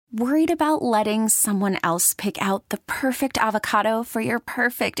Worried about letting someone else pick out the perfect avocado for your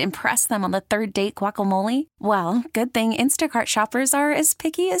perfect impress them on the third date guacamole? Well, good thing Instacart shoppers are as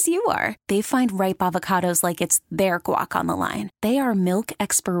picky as you are. They find ripe avocados like it's their guac on the line. They are milk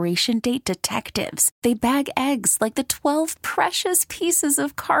expiration date detectives. They bag eggs like the 12 precious pieces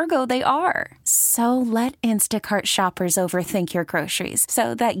of cargo they are. So let Instacart shoppers overthink your groceries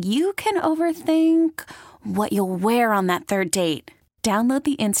so that you can overthink what you'll wear on that third date. Download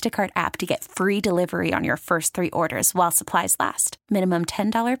the Instacart app to get free delivery on your first 3 orders while supplies last. Minimum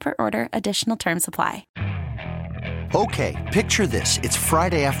 $10 per order. Additional terms apply. Okay, picture this. It's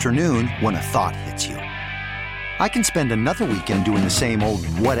Friday afternoon when a thought hits you. I can spend another weekend doing the same old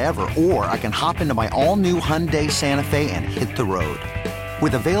whatever, or I can hop into my all-new Hyundai Santa Fe and hit the road.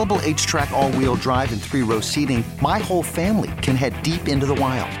 With available H-Track all-wheel drive and 3-row seating, my whole family can head deep into the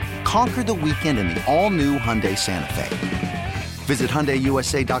wild. Conquer the weekend in the all-new Hyundai Santa Fe. Visit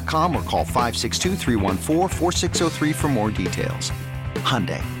HyundaiUSA.com or call 562-314-4603 for more details.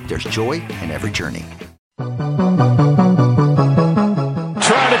 Hyundai, there's joy in every journey. Trying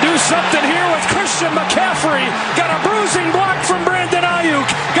to do something here with Christian McCaffrey. Got a bruising block from Brandon Ayuk.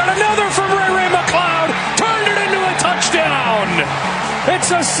 Got another from Ray McLeod. Turned it into a touchdown.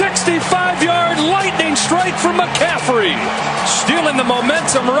 It's a 65-yard lightning strike from McCaffrey. Stealing the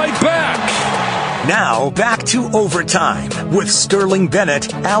momentum right back. Now, back to Overtime with Sterling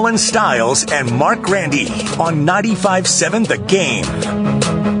Bennett, Alan Stiles, and Marc Grandi on 95.7 The Game.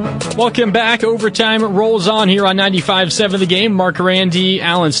 Welcome back. Overtime rolls on here on 95.7 The Game. Marc Grandi,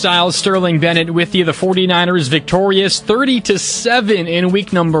 Alan Stiles, Sterling Bennett with you. The 49ers victorious 30-7 in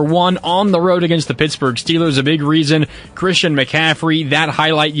week number 1 on the road against the Pittsburgh Steelers. A big reason, Christian McCaffrey. That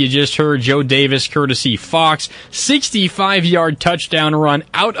highlight you just heard, Joe Davis, courtesy Fox. 65-yard touchdown run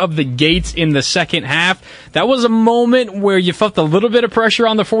out of the gates in the second half. That was a moment where you felt a little bit of pressure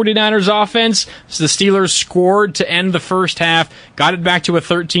on the 49ers offense. So the Steelers scored to end the first half, got it back to a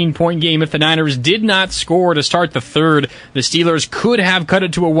 13-point game. If the Niners did not score to start the third, the Steelers could have cut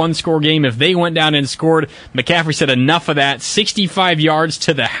it to a one-score game if they went down and scored. McCaffrey said enough of that. 65 yards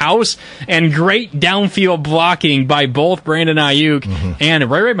to the house, and great downfield blocking by both Brandon Ayuk and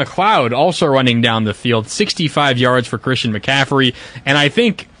Ray McLeod also running down the field. 65 yards for Christian McCaffrey, and I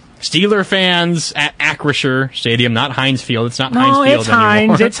think Steeler fans at Acrisure Stadium, not Heinz Field. It's not Heinz Field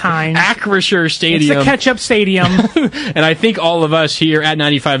anymore. It's Heinz. Acrisure Stadium. It's the catch-up stadium. And I think all of us here at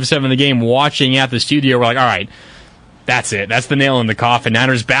 95.7 The Game watching at the studio were like, all right, that's it. That's the nail in the coffin.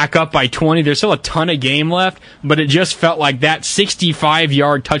 Niners back up by 20. There's still a ton of game left, but it just felt like that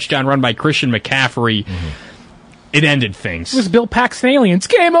 65-yard touchdown run by Christian McCaffrey, it ended things. It was Bill Paxton Aliens.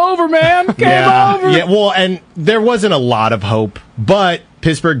 Game over, man. Game over. Yeah, well, and there wasn't a lot of hope, but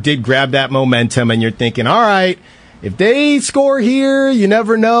Pittsburgh did grab that momentum, and you're thinking, all right, if they score here, you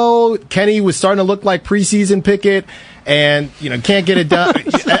never know. Kenny was starting to look like preseason Pickett, and, can't get it done.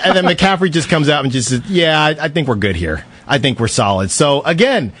 And then McCaffrey just comes out and just says, I think we're good here. I think we're solid. So,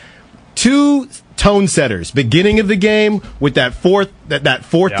 again, 2 tone setters. Beginning of the game with that fourth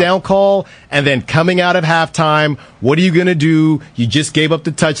down call, and then coming out of halftime, what are you going to do? You just gave up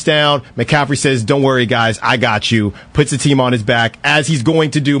the touchdown. McCaffrey says, don't worry, guys, I got you. Puts the team on his back, as he's going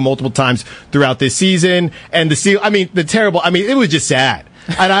to do multiple times throughout this season. And it was just sad.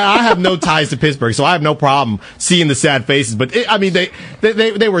 And I have no ties to Pittsburgh, so I have no problem seeing the sad faces. But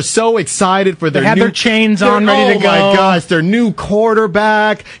they were so excited for their their chains on, ready to go. Oh my gosh, their new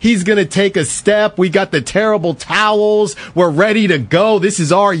quarterback. He's going to take a step. We got the terrible towels. We're ready to go. This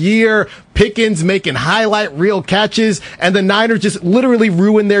is our year. Pickens making highlight reel catches, and the Niners just literally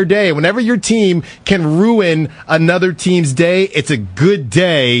ruined their day. Whenever your team can ruin another team's day, it's a good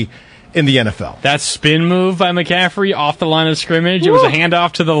day in the NFL. That spin move by McCaffrey off the line of scrimmage. It was a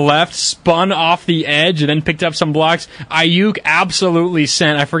handoff to the left, spun off the edge, and then picked up some blocks. Ayuk absolutely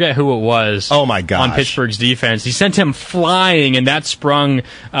sent, I forget who it was. Oh my gosh. On Pittsburgh's defense. He sent him flying, and that sprung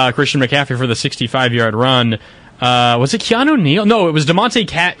Christian McCaffrey for the 65-yard run. Was it Keanu Neal? No, it was DeMonte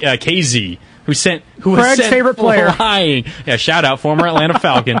Casey who was sent favorite player. Flying. Yeah, shout out, former Atlanta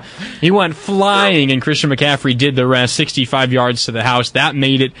Falcon. He went flying, and Christian McCaffrey did the rest, 65 yards to the house. That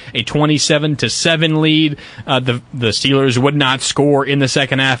made it a 27-7 lead. The Steelers would not score in the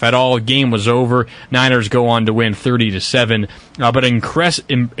second half at all. Game was over. Niners go on to win 30-7. But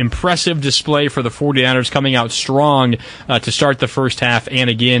impressive display for the 49ers, coming out strong to start the first half and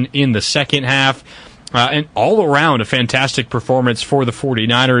again in the second half. And all around, a fantastic performance for the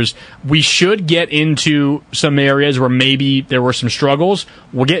 49ers. We should get into some areas where maybe there were some struggles.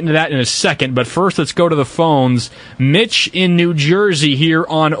 We'll get into that in a second. But first, let's go to the phones. Mitch in New Jersey here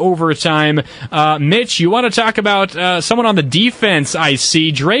on Overtime. Mitch, you want to talk about someone on the defense, I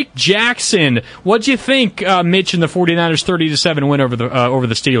see. Drake Jackson. What'd you think, Mitch, in the 49ers 30-7 win over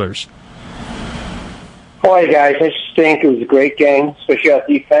the Steelers? Boy, guys, I just think it was a great game, especially on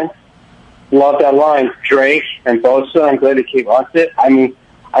defense. Love that line, Drake and Bosa. I'm glad they keep on it. I mean,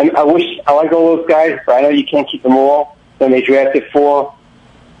 I like all those guys, but I know you can't keep them all. Then they drafted 4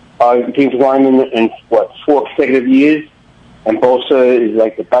 defensive linemen in 4 consecutive years, and Bosa is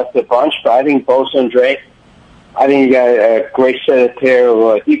like the best of the bunch. But I think Bosa and Drake, I think you got a great set of pair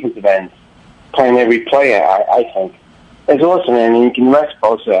of defensive ends playing every play. I think it's awesome, man. And you can rest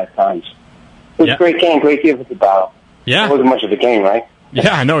Bosa at times. It was a great game, great defensive battle. Yeah, it wasn't much of a game, right?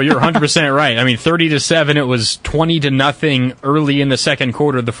 Yeah, no, you're 100% right. I mean, 30-7, it was 20-0 early in the second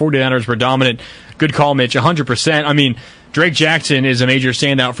quarter. The 49ers were dominant. Good call, Mitch, 100%. I mean, Drake Jackson is a major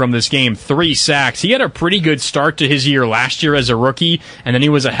standout from this game. 3 sacks. He had a pretty good start to his year last year as a rookie, and then he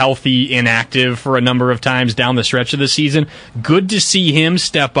was a healthy inactive for a number of times down the stretch of the season. Good to see him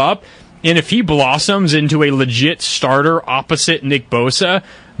step up. And if he blossoms into a legit starter opposite Nick Bosa,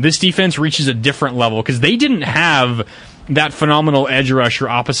 this defense reaches a different level because they didn't have that phenomenal edge rusher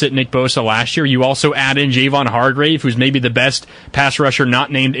opposite Nick Bosa last year. You also add in Javon Hargrave, who's maybe the best pass rusher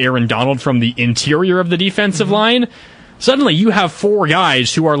not named Aaron Donald from the interior of the defensive line. Suddenly you have 4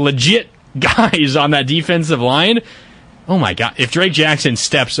 guys who are legit guys on that defensive line. Oh my God. If Drake Jackson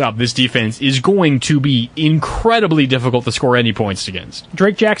steps up, this defense is going to be incredibly difficult to score any points against.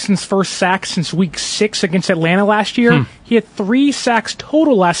 Drake Jackson's first sack since week 6 against Atlanta last year. He had 3 sacks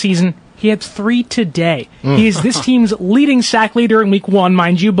total last season. He had 3 today. He is this team's leading sack leader in week 1,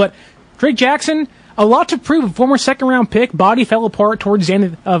 mind you. But Drake Jackson, a lot to prove. A former second-round pick. Body fell apart towards the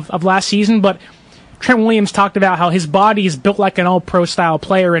end of last season. But Trent Williams talked about how his body is built like an all-pro style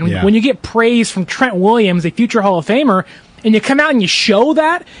player. And when you get praise from Trent Williams, a future Hall of Famer, and you come out and you show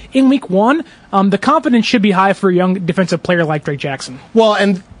that in week 1, the confidence should be high for a young defensive player like Drake Jackson. Well,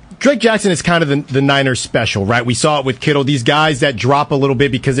 and Drake Jackson is kind of the Niners special, right? We saw it with Kittle. These guys that drop a little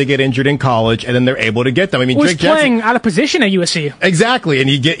bit because they get injured in college, and then they're able to get them. I mean, Drake Drake Jackson playing Jackson, out of position at USC. Exactly, and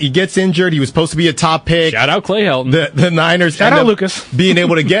he gets injured. He was supposed to be a top pick. Shout out Clay Helton. The Niners Shout out Lucas. being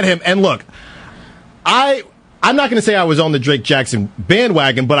able to get him. And look, I'm not going to say I was on the Drake Jackson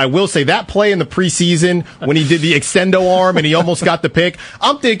bandwagon, but I will say that play in the preseason when he did the extendo arm and he almost got the pick,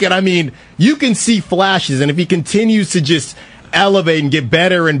 I'm thinking, I mean, you can see flashes, and if he continues to just elevate and get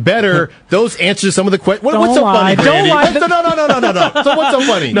better and better, those answer some of the questions. What's so funny, Brandy? No. So what's so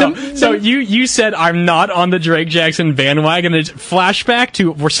funny? No. So you said I'm not on the Drake Jackson bandwagon. It's flashback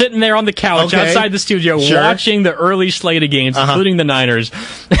to we're sitting there on the couch outside the studio watching the early slate of games, including the Niners.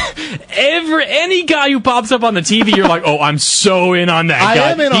 Any guy who pops up on the TV, you're like, oh, I'm so in on that guy.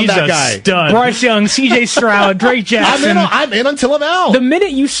 I am in on that guy. Stud. Bryce Young, CJ Stroud, Drake Jackson. I'm in until I'm out. The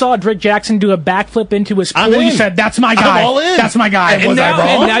minute you saw Drake Jackson do a backflip into his pool, you said, that's my guy. I'm all in. That's my guy. And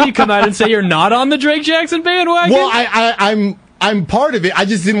now you come out and say you're not on the Drake Jackson bandwagon? Well, I'm part of it. I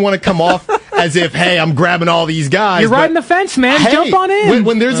just didn't want to come off as if, hey, I'm grabbing all these guys. You're riding the fence, man. Hey, jump on in.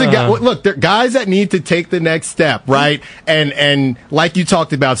 When there's a guy, look, there are guys that need to take the next step, right? And like you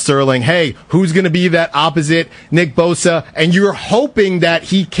talked about, Sterling, hey, who's going to be that opposite Nick Bosa? And you're hoping that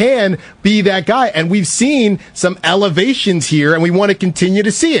he can be that guy. And we've seen some elevations here, and we want to continue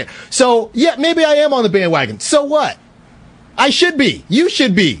to see it. So, yeah, maybe I am on the bandwagon. So what? I should be. You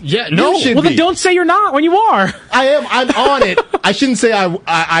should be. Yeah, no. Well, then don't say you're not when you are. I am. I'm on it. I shouldn't say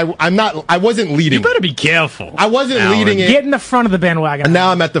I'm not. I wasn't leading. You better be careful. I wasn't leading it. Get in the front of the bandwagon. And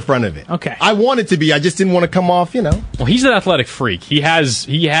now I'm at the front of it. Okay. I wanted to be. I just didn't want to come off, Well, he's an athletic freak. He has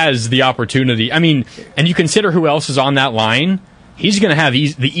the opportunity. I mean, and you consider who else is on that line. He's going to have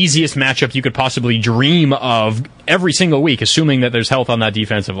the easiest matchup you could possibly dream of every single week, assuming that there's health on that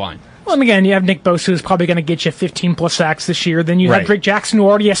defensive line. Well, and again, you have Nick Bosa, who's probably going to get you 15-plus sacks this year. Then you have Drake Jackson, who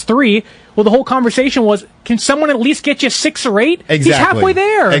already has 3. Well, the whole conversation was, can someone at least get you 6 or 8? Exactly. He's halfway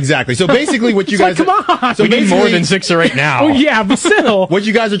there. Exactly. So basically what you guys... come on. So we need more than 6 or 8 now. Oh, yeah, but still. What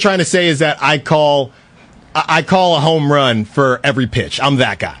you guys are trying to say is that I call a home run for every pitch. I'm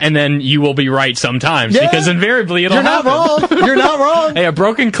that guy. And then you will be right sometimes, because invariably it'll happen. You're not wrong. Hey, a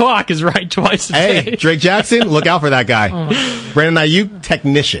broken clock is right twice a day. Hey, Drake Jackson, look out for that guy. Brandon Ayuk,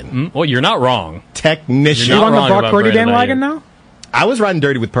 technician. Well, you're not wrong. Technician. You on the Brock Purdy bandwagon now? I was riding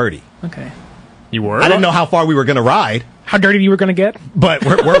dirty with Purdy. Okay. You were? I didn't know how far we were going to ride. How dirty you were going to get? But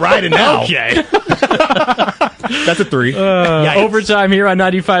we're riding now. Okay. That's a 3. Overtime here on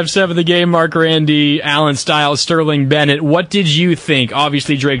 95.7 The Game. Marc Grandi, Alan Stiles, Sterling Bennett. What did you think?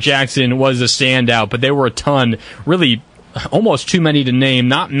 Obviously, Drake Jackson was a standout, but there were a ton, really almost too many to name.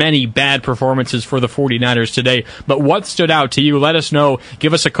 Not many bad performances for the 49ers today, but what stood out to you? Let us know.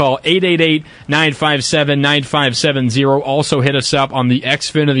 Give us a call, 888-957-9570. Also hit us up on the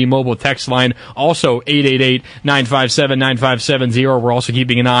Xfinity mobile text line, also 888-957-9570. We're also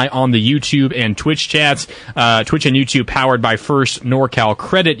keeping an eye on the YouTube and Twitch chats. Twitch and YouTube powered by First NorCal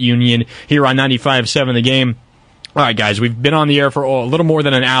Credit Union here on 95.7 The Game. All right, guys, we've been on the air for a little more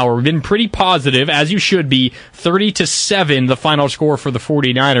than an hour. We've been pretty positive, as you should be. 30-7, the final score for the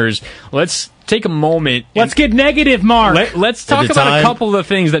 49ers. Let's take a moment. Let's get negative, Mark. Let's talk about a couple of the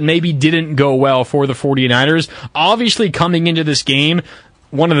things that maybe didn't go well for the 49ers. Obviously, coming into this game,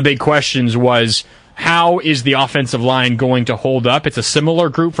 one of the big questions was, how is the offensive line going to hold up? It's a similar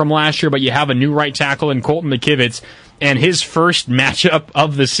group from last year, but you have a new right tackle in Colton McKivitz, and his first matchup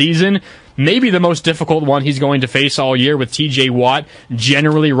of the season, maybe the most difficult one he's going to face all year, with TJ Watt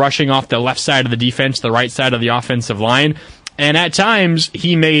generally rushing off the left side of the defense, the right side of the offensive line. And at times,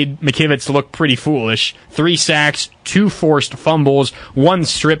 he made McKivitz look pretty foolish. 3 sacks, 2 forced fumbles, 1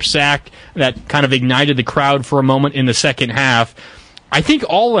 strip sack that kind of ignited the crowd for a moment in the second half. I think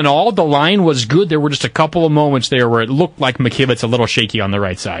all in all, the line was good. There were just a couple of moments there where it looked like McKivitz a little shaky on the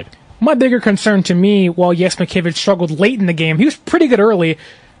right side. My bigger concern to me, while yes, McKivitz struggled late in the game, he was pretty good early.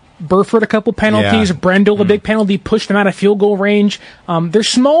 Burford a couple penalties, Brendel a big penalty, pushed him out of field goal range. There's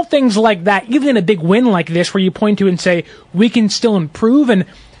small things like that, even in a big win like this, where you point to and say, we can still improve. And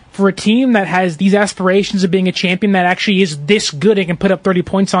for a team that has these aspirations of being a champion that actually is this good and can put up 30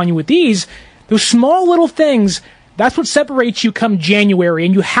 points on you with these, those small little things, that's what separates you come January,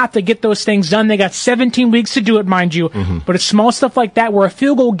 and you have to get those things done. They got 17 weeks to do it, mind you, but it's small stuff like that where a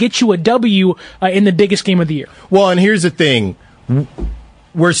field goal gets you a W in the biggest game of the year. Well, and here's the thing.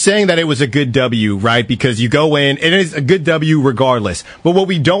 We're saying that it was a good W, right? Because you go in, and it is a good W regardless. But what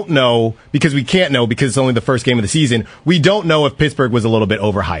we don't know, because we can't know because it's only the first game of the season, we don't know if Pittsburgh was a little bit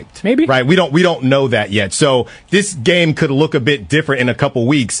overhyped. Maybe. Right? We don't know that yet. So this game could look a bit different in a couple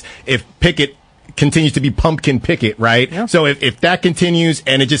weeks if Pickett continues to be Pumpkin Pickett, right? Yeah. So if that continues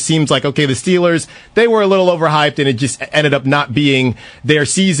and it just seems like, okay, the Steelers, they were a little overhyped and it just ended up not being their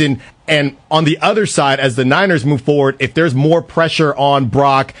season. And on the other side, as the Niners move forward, if there's more pressure on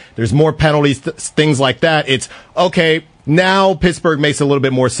Brock, there's more penalties, things like that, it's okay. Now Pittsburgh makes a little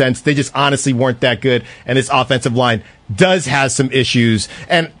bit more sense. They just honestly weren't that good. And this offensive line does have some issues.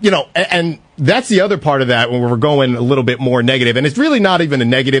 And, and that's the other part of that when we're going a little bit more negative. And it's really not even a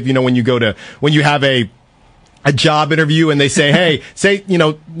negative, when you have a job interview and they say, hey,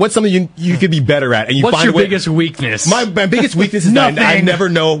 what's something you could be better at? And you what's find your biggest weakness? My biggest weakness is that I never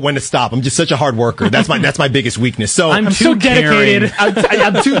know when to stop. I'm just such a hard worker. That's my biggest weakness. So I'm so dedicated.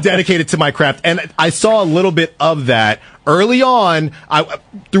 I'm too dedicated to my craft. And I saw a little bit of that early on,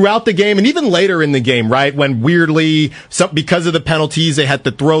 throughout the game, and even later in the game, right? When weirdly, because of the penalties, they had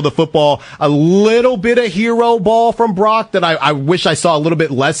to throw the football. A little bit of hero ball from Brock that I wish I saw a little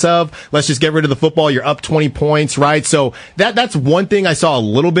bit less of. Let's just get rid of the football. You're up 20 points, right? So that's one thing I saw a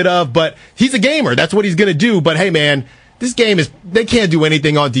little bit of, but he's a gamer. That's what he's going to do. But hey, man, this game they can't do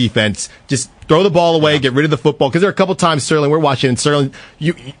anything on defense. Just throw the ball away, get rid of the football. Because there are a couple times, Sterling, we're watching, and Sterling,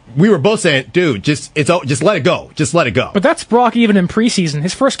 we were both saying, dude, just let it go. Just let it go. But that's Brock even in preseason.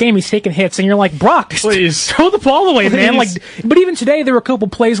 His first game, he's taking hits, and you're like, Brock, please throw the ball away, man. But even today, there were a couple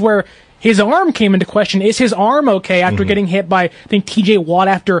plays where his arm came into question. Is his arm okay after getting hit by, I think, TJ Watt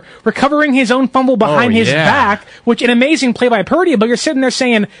after recovering his own fumble behind his back, which an amazing play by Purdy, but you're sitting there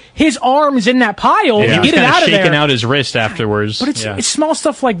saying his arm is in that pile. Yeah. Get it out of there. Shaking out his wrist afterwards. But it's small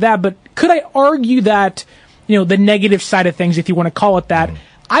stuff like that. But could I argue that, the negative side of things, if you want to call it that,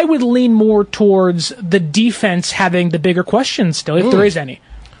 I would lean more towards the defense having the bigger questions still, if there is any.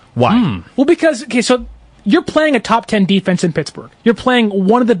 Why? Well, because, so you're playing a top 10 defense in Pittsburgh. You're playing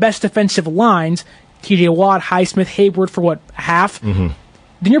one of the best defensive lines, TJ Watt, Highsmith, Hayward for half? Then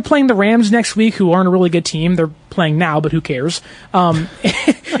you're playing the Rams next week, who aren't a really good team. They're playing now, but who cares? And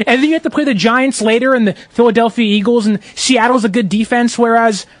then you have to play the Giants later and the Philadelphia Eagles, and Seattle's a good defense,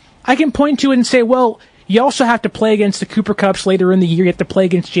 whereas I can point to it and say, well, you also have to play against the Cooper Kupps later in the year. You have to play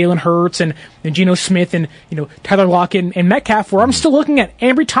against Jalen Hurts and Geno Smith and Tyler Lockett and Metcalf, where I'm still looking at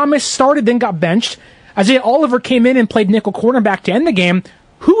Ambry Thomas started, then got benched. Isaiah Oliver came in and played nickel cornerback to end the game.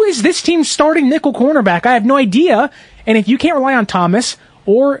 Who is this team's starting nickel cornerback? I have no idea. And if you can't rely on Thomas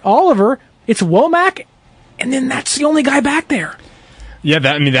or Oliver, it's Womack, and then that's the only guy back there. Yeah,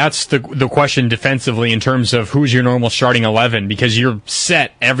 that's the question defensively in terms of who's your normal starting 11, because you're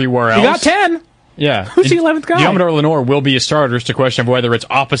set everywhere else. You got 10. Yeah. Who's the 11th guy? Diamador Lenore will be a starter. It's a question of whether it's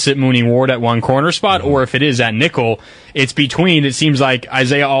opposite Mooney Ward at one corner spot or if it is at nickel. It's between, it seems like,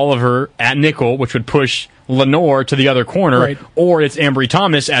 Isaiah Oliver at nickel, which would push Lenore to the other corner, right, or it's Ambry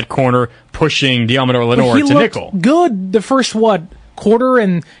Thomas at corner pushing Diamador Lenore to nickel. Good the first, quarter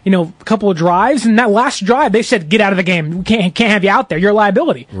and, a couple of drives, and that last drive they said, get out of the game. We can't have you out there. You're a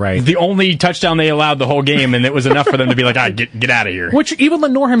liability. Right. The only touchdown they allowed the whole game, and it was enough for them to be like, get out of here. Which even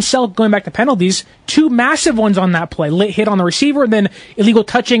Lenore himself, going back to penalties, 2 massive ones on that play. Late hit on the receiver, and then illegal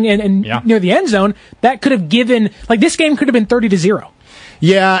touching and near the end zone. That could have given, this game could have been 30-0.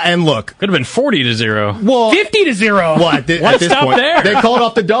 Yeah, and look, could have been 40-0. Well, 50-0. Well, at this point, there. They called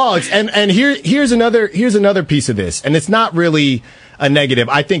off the dogs, and here's another piece of this, and it's not really a negative.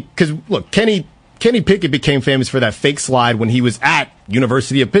 I think because look, Kenny Pickett became famous for that fake slide when he was at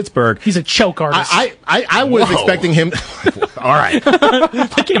University of Pittsburgh. He's a choke artist. I was expecting him. All right,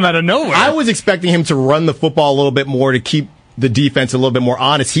 that came out of nowhere. I was expecting him to run the football a little bit more to keep the defense a little bit more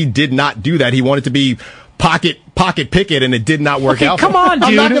honest. He did not do that. He wanted to be pocket Pickett, and it did not work out. Come on, dude.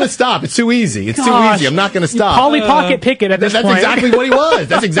 I'm not going to stop. It's too easy. It's too easy. I'm not going to stop. Polly Pocket Pickett at this point. That's exactly what he was.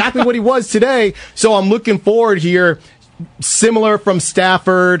 That's exactly what he was today. So I'm looking forward here. Similar from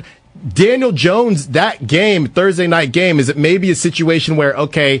Stafford. Daniel Jones, that game, Thursday night game, is it maybe a situation where,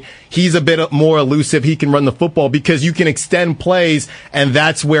 okay, he's a bit more elusive. He can run the football because you can extend plays, and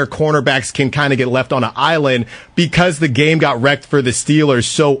that's where cornerbacks can kind of get left on an island. Because the game got wrecked for the Steelers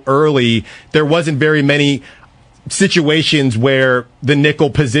so early, there wasn't very many situations where the nickel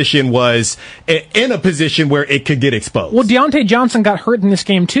position was in a position where it could get exposed. Well, Deontay Johnson got hurt in this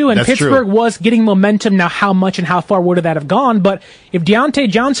game too, and That's Pittsburgh true. was getting momentum. Now, how much and how far would that have gone? But if Deontay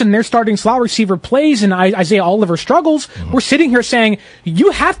Johnson, their starting slot receiver, plays and Isaiah Oliver struggles, we're sitting here saying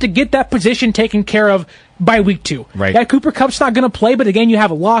you have to get that position taken care of by week 2. Right. Yeah, Cooper Kupp's not going to play, but again, you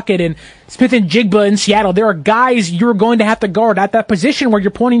have Lockett and Smith and Jigba in Seattle. There are guys you're going to have to guard at that position where you're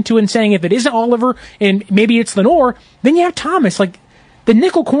pointing to and saying if it isn't Oliver and maybe it's Lenore, then you have Thomas. The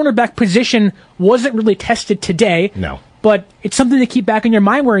nickel cornerback position wasn't really tested today. No. But it's something to keep back in your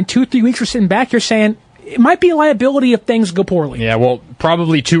mind where in 2-3 weeks we're sitting back, you're saying it might be a liability if things go poorly. Yeah, well,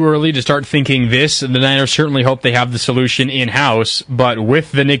 probably too early to start thinking this. The Niners certainly hope they have the solution in-house, but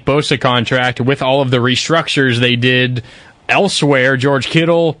with the Nick Bosa contract, with all of the restructures they did elsewhere, George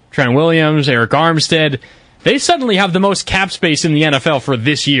Kittle, Trent Williams, Eric Armstead, they suddenly have the most cap space in the NFL for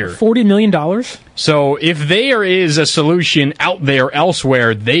this year. $40 million? So if there is a solution out there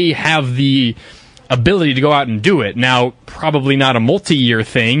elsewhere, they have the ability to go out and do it. Now, probably not a multi-year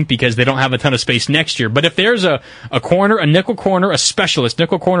thing because they don't have a ton of space next year. But if there's a corner, a nickel corner, a specialist,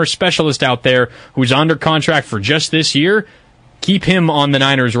 nickel corner specialist out there who's under contract for just this year, keep him on the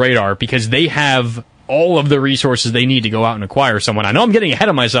Niners' radar because they have all of the resources they need to go out and acquire someone. I know I'm getting ahead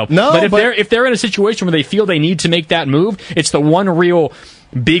of myself, but if they're in a situation where they feel they need to make that move, it's the one real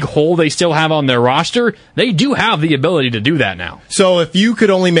big hole they still have on their roster. They do have the ability to do that now. So if you could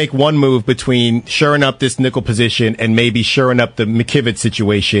only make one move between shoring up this nickel position and maybe shoring up the McKivitz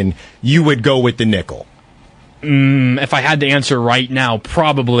situation, you would go with the nickel. If I had to answer right now,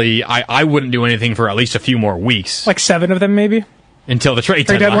 probably I wouldn't do anything for at least a few more weeks. 7 of them, maybe? Until the trade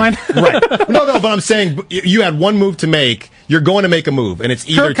deadline. Right. No, but I'm saying you had one move to make. You're going to make a move, and it's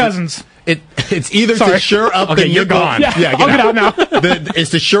either Kirk Cousins. It's either to shore up the you're nickel. gone. Yeah, I'll get out now.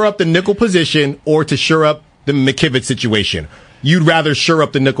 It's to shore up the nickel position or to shore up the McKivitz situation. You'd rather shore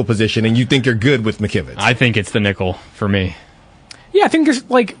up the nickel position, and you think you're good with McKivitz. I think it's the nickel for me. Yeah, I think there's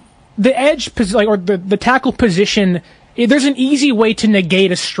the edge or the tackle position. There's an easy way to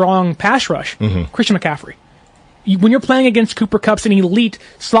negate a strong pass rush. Christian McCaffrey. When you're playing against Cooper Kupp's and elite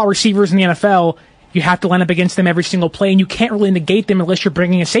slot receivers in the NFL, you have to line up against them every single play, and you can't really negate them unless you're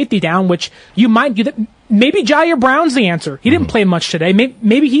bringing a safety down, which you might do that. Maybe Jair Brown's the answer. He didn't play much today.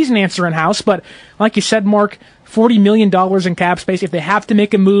 Maybe he's an answer in-house, but like you said, Mark, $40 million in cap space. If they have to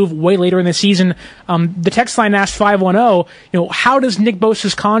make a move way later in the season, the text line asked 510, how does Nick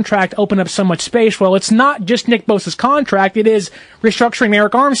Bosa's contract open up so much space? Well, it's not just Nick Bosa's contract. It is restructuring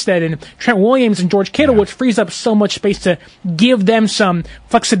Eric Armstead and Trent Williams and George Kittle, which frees up so much space to give them some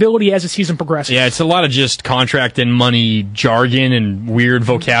flexibility as the season progresses. Yeah, it's a lot of just contract and money jargon and weird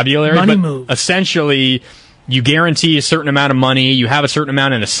vocabulary. Money but move. Essentially, you guarantee a certain amount of money, you have a certain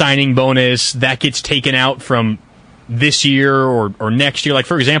amount in a signing bonus, that gets taken out from this year or next year. Like,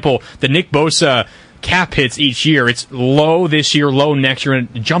 for example, the Nick Bosa cap hits each year, it's low this year, low next year, and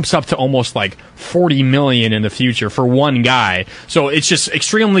it jumps up to almost $40 million in the future for one guy. So it's just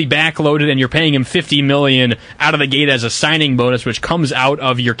extremely backloaded, and you're paying him $50 million out of the gate as a signing bonus, which comes out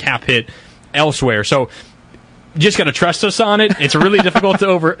of your cap hit elsewhere. So just got to trust us on it. It's really difficult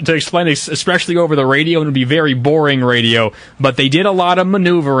to explain, especially over the radio, and it would be very boring radio. But they did a lot of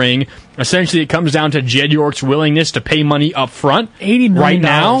maneuvering. Essentially, it comes down to Jed York's willingness to pay money up front $80 million right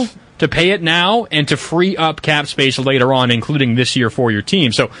now, to pay it now, and to free up cap space later on, including this year for your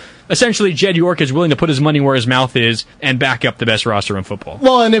team. So essentially, Jed York is willing to put his money where his mouth is and back up the best roster in football.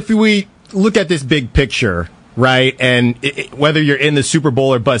 Well, and if we look at this big picture, right, and whether you're in the Super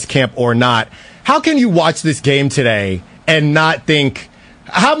Bowl or bust camp or not, how can you watch this game today and not think,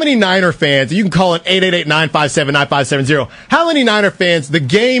 how many Niner fans, you can call it 888-957-9570, how many Niner fans, the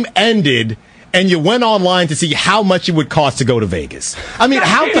game ended and you went online to see how much it would cost to go to Vegas? I mean,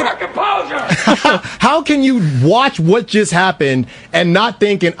 how can you watch what just happened and not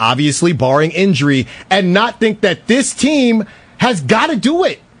think, and obviously barring injury, and not think that this team has got to do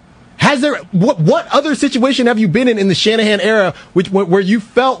it? Has there, what other situation have you been in the Shanahan era where you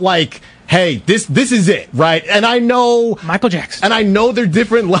felt like, hey, this is it, right? And I know Michael Jackson. And I know they're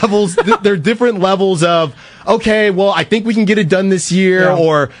different levels. They're different levels of, okay, well, I think we can get it done this year,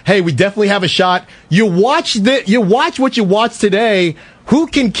 or hey, we definitely have a shot. You watch what you watch today. Who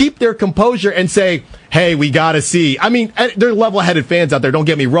can keep their composure and say, hey, we got to see? I mean, there are level-headed fans out there. Don't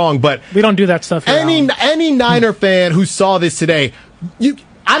get me wrong, but we don't do that stuff here. Any Niner fan who saw this today,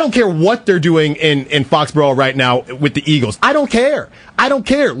 I don't care what they're doing in Foxborough right now with the Eagles. I don't care.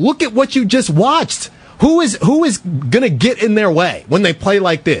 Look at what you just watched. Who is going to get in their way when they play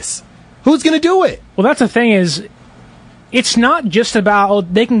like this? Who's going to do it? Well, that's the thing is, it's not just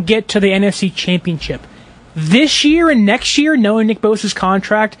about they can get to the NFC Championship. This year and next year, knowing Nick Bosa's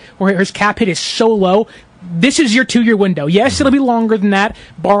contract, where his cap hit is so low, this is your 2-year window. Yes, it'll be longer than that,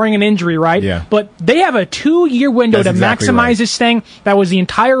 barring an injury, right? Yeah. But they have a 2-year window to maximize this thing. That was the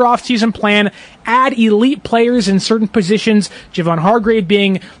entire offseason plan. Add elite players in certain positions, Javon Hargrave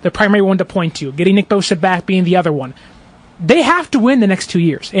being the primary one to point to, getting Nick Bosa back being the other one. They have to win the next 2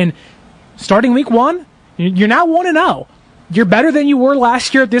 years. And starting week 1, you're now 1-0. You're better than you were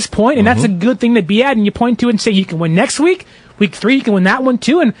last year at this point, and that's a good thing to be at. And you point to it and say you can win next week. Week 3, you can win that one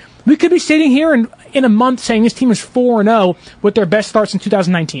too. And we could be sitting here in a month saying this team is 4-0 with their best starts in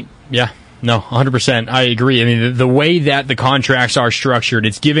 2019. Yeah. No, 100%. I agree. I mean, the way that the contracts are structured,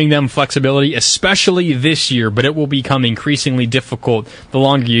 it's giving them flexibility, especially this year, but it will become increasingly difficult the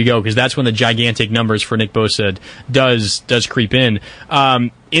longer you go, because that's when the gigantic numbers for Nick Bosa does creep in.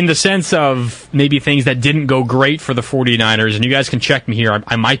 In the sense of maybe things that didn't go great for the 49ers, and you guys can check me here,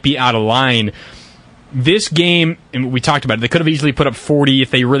 I might be out of line. This game, and we talked about it, they could have easily put up 40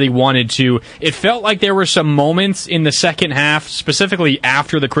 if they really wanted to. It felt like there were some moments in the second half, specifically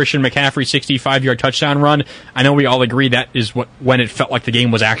after the Christian McCaffrey 65-yard touchdown run. I know we all agree that is when it felt like the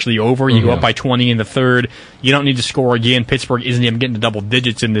game was actually over. You go up by 20 in the third. You don't need to score again. Pittsburgh isn't even getting to double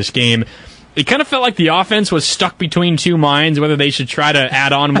digits in this game. It kind of felt like the offense was stuck between two minds, whether they should try to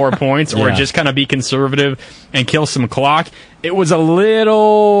add on more points or just kind of be conservative and kill some clock. It was a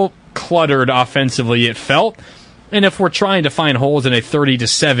little cluttered offensively, it felt. And if we're trying to find holes in a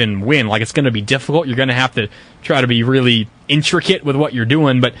 30-7 win, like, it's going to be difficult. You're going to have to try to be really intricate with what you're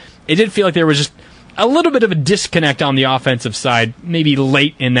doing. But it did feel like there was just a little bit of a disconnect on the offensive side, maybe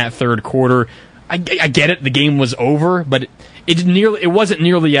late in that third quarter. I get it, the game was over, but it wasn't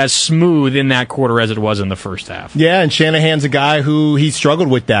nearly as smooth in that quarter as it was in the first half. Yeah, and Shanahan's a guy who he struggled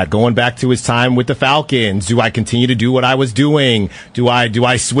with that, going back to his time with the Falcons. Do I continue to do what I was doing? Do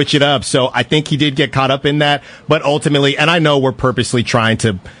I switch it up? So I think he did get caught up in that, but ultimately, and I know we're purposely trying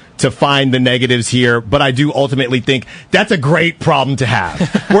to find the negatives here, but I do ultimately think that's a great problem to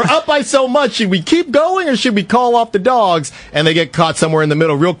have. We're up by so much. Should we keep going or should we call off the dogs? And they get caught somewhere in the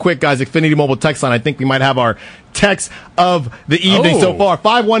middle. Real quick, guys, Xfinity Mobile text line. I think we might have our text of the evening so far.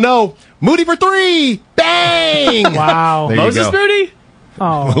 510, Moody for 3. Bang! Wow. There Moses you go. Moody?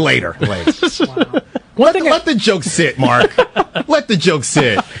 Oh. Later. Wow. Let the joke sit, Mark. Let the joke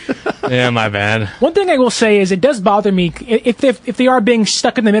sit. Yeah, my bad. One thing I will say is it does bother me if they are being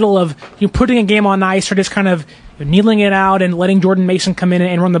stuck in the middle of putting a game on ice or just kind of kneeling it out and letting Jordan Mason come in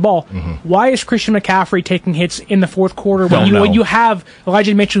and run the ball. Why is Christian McCaffrey taking hits in the fourth quarter when you have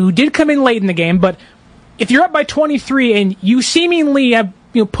Elijah Mitchell, who did come in late in the game? But if you're up by 23 and you seemingly have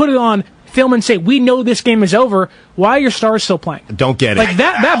put it on film and say, we know this game is over, why are your stars still playing? Don't get it. Like,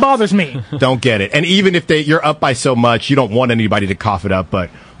 that bothers me. Don't get it. And even if you're up by so much, you don't want anybody to cough it up, but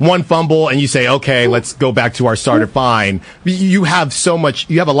one fumble and you say, okay, let's go back to our starter, fine. You have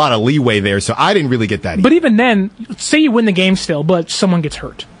a lot of leeway there, so I didn't really get that either. But even then, say you win the game still, but someone gets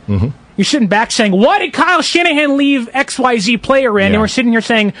hurt. You're sitting back saying, why did Kyle Shanahan leave XYZ player in? And we're sitting here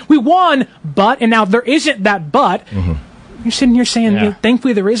saying, we won, but, and now there isn't that but. You're sitting here saying,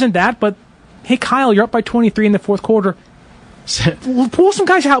 thankfully there isn't that, but hey, Kyle, you're up by 23 in the fourth quarter. Pull some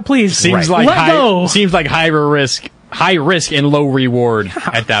guys out, please. Seems like high risk and low reward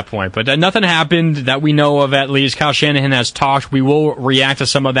at that point. But nothing happened that we know of, at least. Kyle Shanahan has talked. We will react to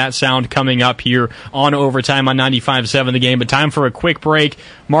some of that sound coming up here on Overtime on 95.7 The Game. But time for a quick break.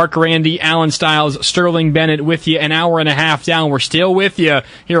 Marc Grandi, Alan Stiles, Sterling Bennett with you an hour and a half down. We're still with you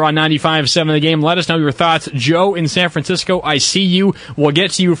here on 95.7 The Game. Let us know your thoughts. Joe in San Francisco, I see you. We'll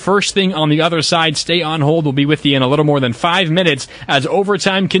get to you first thing on the other side. Stay on hold. We'll be with you in a little more than 5 minutes as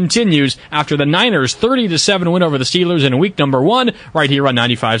Overtime continues after the Niners' 30-7 win over the Steelers in week number 1 right here on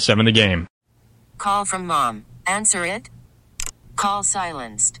 95.7 The Game. Call from mom. Answer it. Call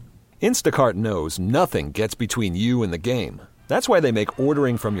silenced. Instacart knows nothing gets between you and the game. That's why they make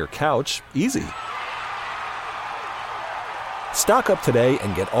ordering from your couch easy. Stock up today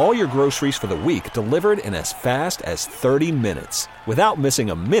and get all your groceries for the week delivered in as fast as 30 minutes without missing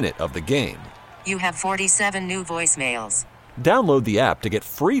a minute of the game. You have 47 new voicemails. Download the app to get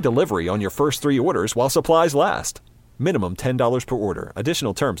free delivery on your first 3 orders while supplies last. Minimum $10 per order.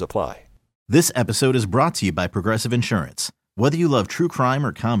 Additional terms apply. This episode is brought to you by Progressive Insurance. Whether you love true crime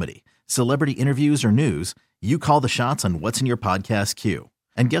or comedy, celebrity interviews or news, you call the shots on what's in your podcast queue.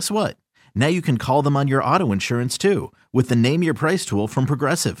 And guess what? Now you can call them on your auto insurance too with the Name Your Price tool from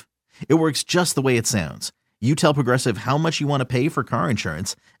Progressive. It works just the way it sounds. You tell Progressive how much you want to pay for car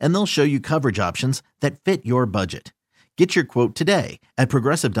insurance, and they'll show you coverage options that fit your budget. Get your quote today at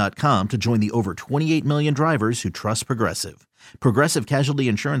Progressive.com to join the over 28 million drivers who trust Progressive. Progressive Casualty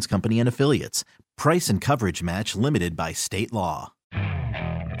Insurance Company and Affiliates. Price and coverage match limited by state law.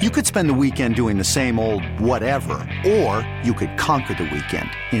 You could spend the weekend doing the same old whatever, or you could conquer the weekend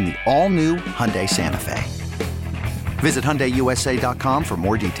in the all-new Hyundai Santa Fe. Visit HyundaiUSA.com for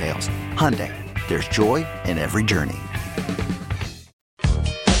more details. Hyundai, there's joy in every journey.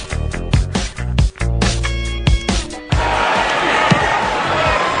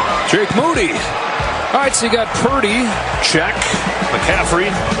 Jake Moody. All right, so you got Purdy, check. McCaffrey,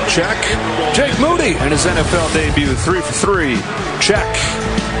 check. Jake Moody in his NFL debut, 3 for 3, check.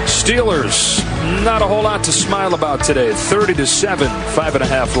 Steelers, not a whole lot to smile about today. 30-7,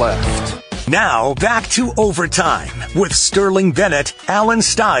 5.5 left. Now back to Overtime with Sterling Bennett, Alan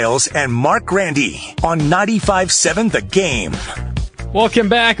Stiles, and Marc Grandi on 95.7 The Game. Welcome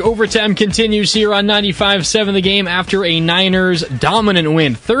back. Overtime continues here on 95.7 The Game after a Niners dominant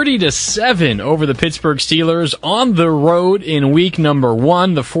win, 30-7 over the Pittsburgh Steelers on the road in week number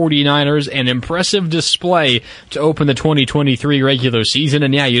 1. The 49ers, an impressive display to open the 2023 regular season.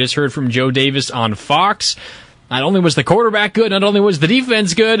 And yeah, you just heard from Joe Davis on Fox. Not only was the quarterback good, not only was the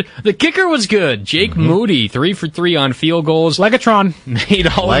defense good, the kicker was good. Jake Moody, 3 for 3 on field goals. Legatron. Made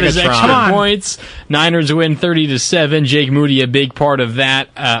all of his extra points. Niners win 30-7. Jake Moody, a big part of that,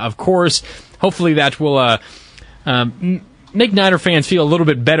 of course. Hopefully that will make Niner fans feel a little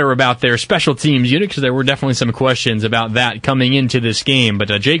bit better about their special teams unit, because there were definitely some questions about that coming into this game. But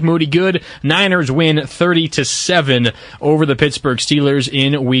Jake Moody good. Niners win 30-7 over the Pittsburgh Steelers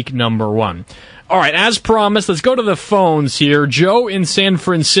in week number 1. All right, as promised, let's go to the phones here. Joe in San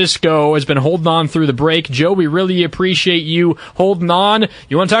Francisco has been holding on through the break. Joe, we really appreciate you holding on.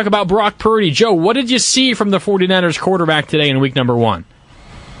 You want to talk about Brock Purdy. Joe, what did you see from the 49ers quarterback today in week number 1?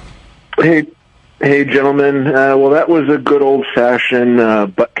 Hey, gentlemen. Well, that was a good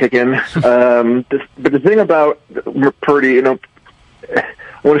old-fashioned butt-kicking. But the thing about Purdy, I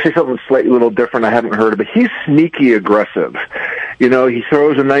want to say something slightly a little different I haven't heard of, but he's sneaky aggressive. He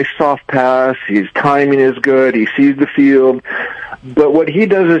throws a nice soft pass. His timing is good. He sees the field. But what he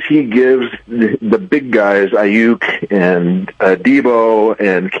does is he gives the big guys, Ayuk and Debo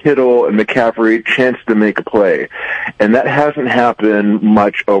and Kittle and McCaffrey, chance to make a play. And that hasn't happened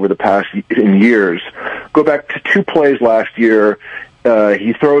much over the past years. Go back to 2 plays last year.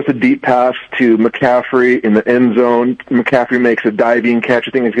 He throws a deep pass to McCaffrey in the end zone. McCaffrey makes a diving catch.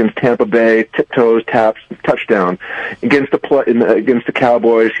 I think it's against Tampa Bay. Tiptoes, taps, touchdown. Against the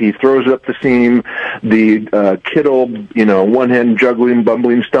Cowboys, he throws it up the seam. The Kittle, one hand juggling,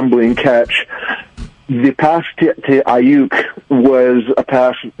 bumbling, stumbling catch. The pass to Ayuk was a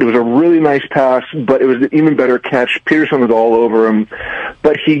pass. It was a really nice pass, but it was an even better catch. Peterson was all over him.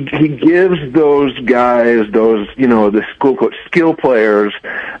 But he gives those guys, the quote skill players,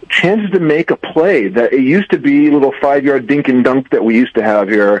 chances to make a play. That it used to be a little 5-yard dink and dunk that we used to have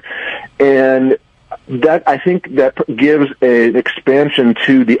here. And that, I think, that gives an expansion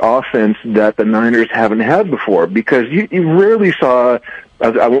to the offense that the Niners haven't had before, because you rarely saw,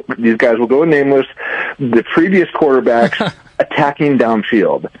 these guys will go nameless, the previous quarterbacks attacking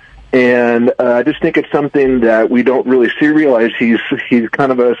downfield. And I just think it's something that we don't really realize. He's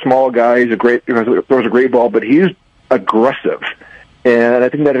kind of a small guy. He's throws a great ball, but he's aggressive. And I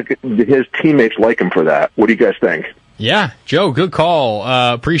think that his teammates like him for that. What do you guys think? Yeah, Joe, good call.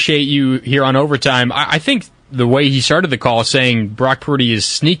 Appreciate you here on Overtime. I think the way he started the call saying Brock Purdy is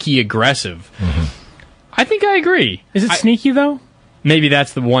sneaky aggressive, I think I agree. Is it sneaky, though? Maybe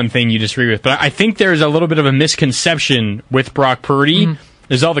that's the one thing you disagree with. But I think there's a little bit of a misconception with Brock Purdy.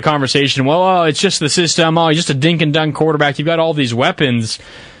 There's all the conversation, it's just the system. He's just a dink-and-dunk quarterback. You've got all these weapons.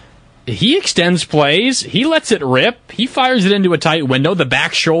 He extends plays. He lets it rip. He fires it into a tight window. The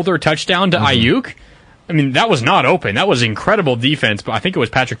back shoulder touchdown to Ayuk. I mean, that was not open. That was incredible defense. But I think it was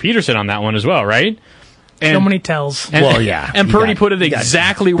Patrick Peterson on that one as well, right? And, so many tells. And Purdy put it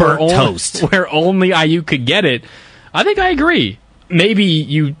exactly where only Ayuk could get it. I think I agree. Maybe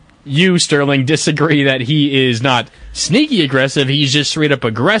you, Sterling, disagree that he is not sneaky aggressive. He's just straight up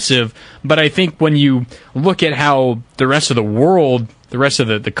aggressive. But I think when you look at how the rest of the world, the rest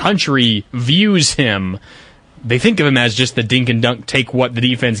of the country views him, they think of him as just the dink and dunk, take what the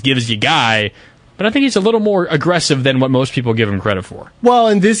defense gives you guy. But I think he's a little more aggressive than what most people give him credit for. Well,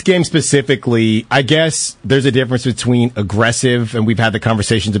 in this game specifically, I guess there's a difference between aggressive, and we've had the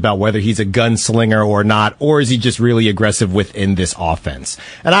conversations about whether he's a gunslinger or not, or is he just really aggressive within this offense?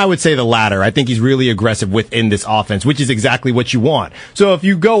 And I would say the latter. I think he's really aggressive within this offense, which is exactly what you want. So if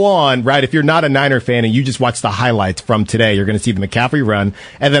you go on, right, if you're not a Niner fan and you just watch the highlights from today, you're going to see the McCaffrey run,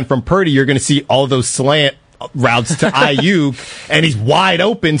 and then from Purdy, you're going to see all those slant routes to Ayuk, and he's wide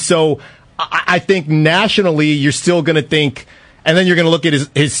open. So I think nationally, you're still going to think, and then you're going to look at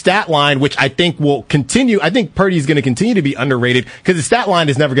his stat line, which I think will continue. I think Purdy's going to continue to be underrated because his stat line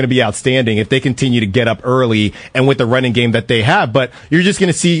is never going to be outstanding if they continue to get up early and with the running game that they have. But you're just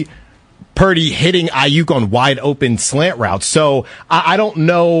going to see Purdy hitting Ayuk on wide open slant routes. So I don't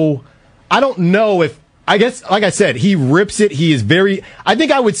know if, I guess, like I said, he rips it. He is I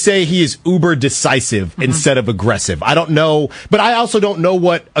think I would say he is uber decisive instead of aggressive. I don't know, but I also don't know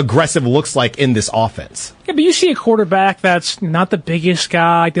what aggressive looks like in this offense. Yeah, but you see a quarterback that's not the biggest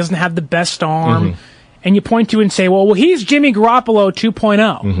guy, doesn't have the best arm, and you point to and say, well, he's Jimmy Garoppolo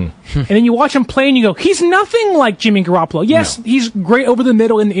 2.0. And then you watch him play and you go, he's nothing like Jimmy Garoppolo. Yes, he's great over the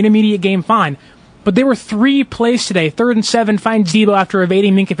middle in the intermediate game, fine. But there were 3 plays today. 3rd and 7, finds Debo after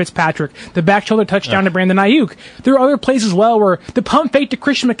evading Minkah Fitzpatrick. The back shoulder touchdown to Brandon Ayuk. There are other plays as well where the pump fake to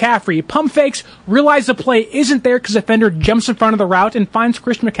Christian McCaffrey. Pump fakes, realize the play isn't there because the defender jumps in front of the route and finds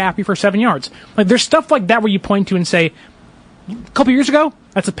Christian McCaffrey for 7 yards. Like, there's stuff like that where you point to and say, a couple years ago,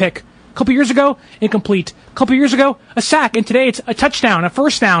 that's a pick. A couple years ago, incomplete. A couple years ago, a sack. And today it's a touchdown, a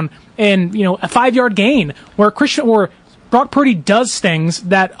first down, and, a 5-yard gain where Brock Purdy does things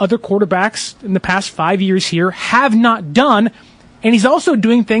that other quarterbacks in the past 5 years here have not done, and he's also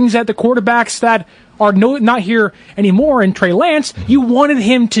doing things that the quarterbacks that are not here anymore, and Trey Lance, you wanted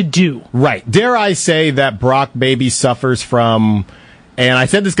him to do. Right. Dare I say that Brock maybe suffers from, and I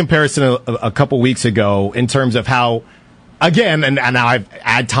said this comparison a couple weeks ago in terms of how, again, and now I've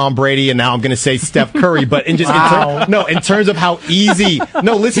add Tom Brady, and now I'm going to say Steph Curry, but in terms of how easy.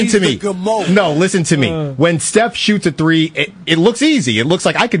 No, listen to me. No, listen to me. When Steph shoots a 3, it looks easy. It looks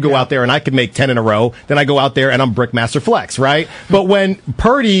like I could go out there and I could make 10 in a row. Then I go out there and I'm Brickmaster Flex, right? But when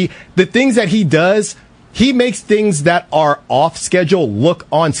Purdy, the things that he does, he makes things that are off schedule look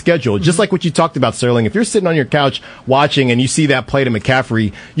on schedule. Just like what you talked about, Sterling. If you're sitting on your couch watching and you see that play to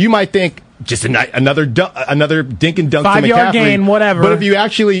McCaffrey, you might think, just another dink and dunk to McCaffrey. 5-yard gain, whatever. But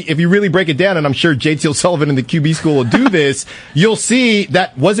if you really break it down, and I'm sure JT Sullivan in the QB school will do this, you'll see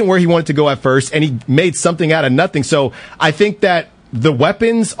that wasn't where he wanted to go at first, and he made something out of nothing. So I think that the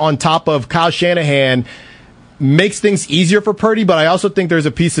weapons on top of Kyle Shanahan makes things easier for Purdy, but I also think there's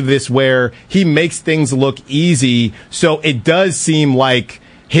a piece of this where he makes things look easy, so it does seem like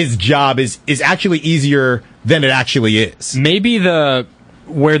his job is actually easier than it actually is. Maybe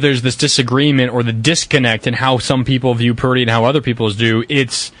where there's this disagreement or the disconnect in how some people view Purdy and how other people do,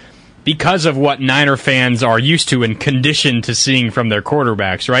 it's because of what Niner fans are used to and conditioned to seeing from their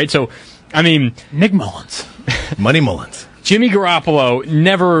quarterbacks, right? So, I mean, Nick Mullins. Money Mullins. Jimmy Garoppolo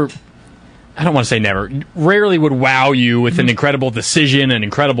I don't want to say never, rarely would wow you with an incredible decision, an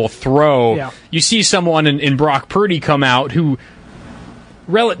incredible throw. Yeah. You see someone in Brock Purdy come out who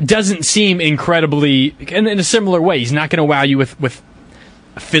doesn't seem incredibly, in a similar way. He's not going to wow you with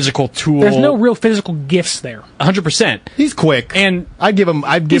a physical tool. There's no real physical gifts there. 100%. He's quick, and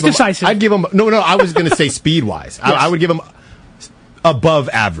he's decisive. I'd give him. No. I was going to say speed wise. Yes. I would give him above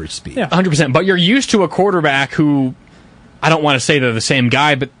average speed. Yeah, 100%. But you're used to a quarterback who, I don't want to say they're the same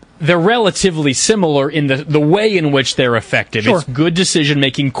guy, but they're relatively similar in the way in which they're effective. Sure. It's good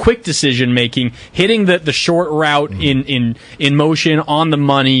decision-making, quick decision-making, hitting the short route in motion, on the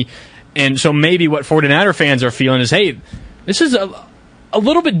money. And so maybe what 49er fans are feeling is, hey, this is a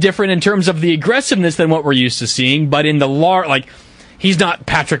little bit different in terms of the aggressiveness than what we're used to seeing, but in the he's not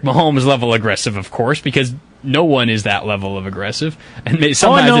Patrick Mahomes level aggressive, of course, because no one is that level of aggressive. And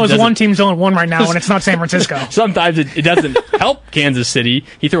all I know is one team's only one right now, and it's not San Francisco. Sometimes it doesn't help Kansas City.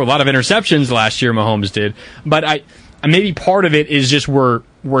 He threw a lot of interceptions last year, Mahomes did. But maybe part of it is just we're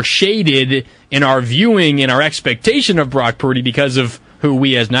shaded in our viewing, in our expectation of Brock Purdy because of who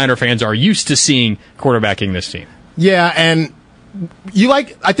we as Niner fans are used to seeing quarterbacking this team. Yeah, and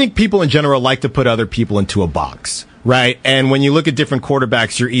I think people in general like to put other people into a box, right? And when you look at different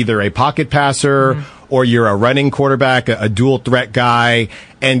quarterbacks, you're either a pocket passer or you're a running quarterback, a dual threat guy.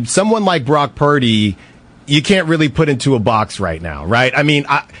 And someone like Brock Purdy, you can't really put into a box right now, right? I mean,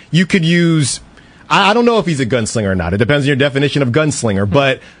 you could use, I don't know if he's a gunslinger or not. It depends on your definition of gunslinger.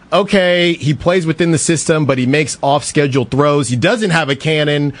 But, okay, he plays within the system, but he makes off-schedule throws. He doesn't have a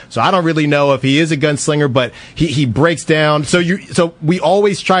cannon, so I don't really know if he is a gunslinger, but he breaks down. So we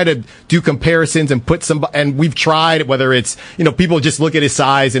always try to do comparisons and and we've tried, whether it's, people just look at his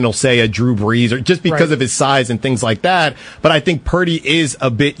size and they'll say a Drew Brees or just because of his size and things like that. But I think Purdy is a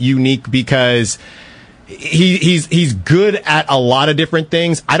bit unique because he's good at a lot of different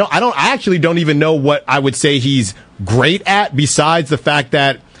things. I actually don't even know what I would say he's great at besides the fact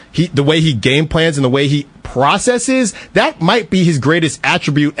that the way he game plans and the way he processes, that might be his greatest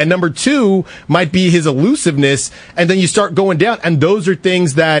attribute. And number two might be his elusiveness. And then you start going down, and those are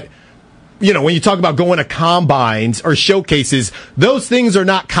things that, when you talk about going to combines or showcases, those things are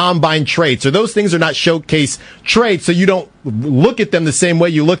not combine traits, or those things are not showcase traits. So you don't look at them the same way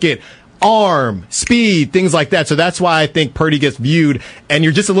you look at arm, speed, things like that. So that's why I think Purdy gets viewed, and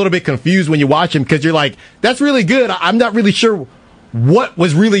you're just a little bit confused when you watch him because you're like, that's really good. I'm not really sure what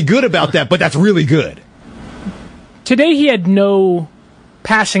was really good about that, but that's really good. Today he had no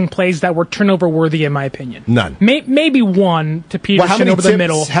passing plays that were turnover worthy, in my opinion. None. Maybe one to Peterson over the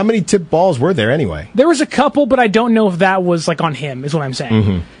middle. How many tip balls were there anyway? There was a couple, but I don't know if that was on him, is what I'm saying.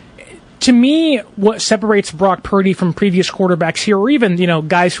 Mm-hmm. To me, what separates Brock Purdy from previous quarterbacks here, or even,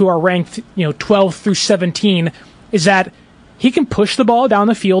 guys who are ranked, 12 through 17, is that he can push the ball down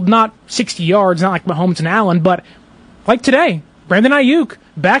the field, not 60 yards, not like Mahomes and Allen, but like today, Brandon Ayuk,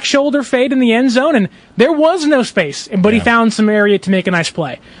 back shoulder fade in the end zone, and there was no space, but he found some area to make a nice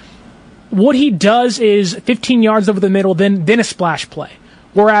play. What he does is 15 yards over the middle, then a splash play.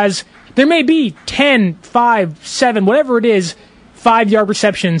 Whereas there may be 10, 5, 7, whatever it is, 5-yard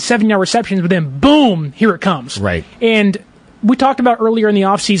receptions, 7-yard receptions, but then boom, here it comes. Right. And we talked about earlier in the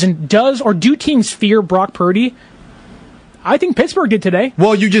offseason, do teams fear Brock Purdy? I think Pittsburgh did today.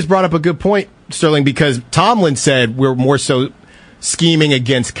 Well, you just brought up a good point, Sterling, because Tomlin said we're more so scheming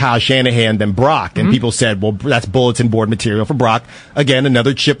against Kyle Shanahan than Brock. And people said, well, that's bulletin board material for Brock. Again,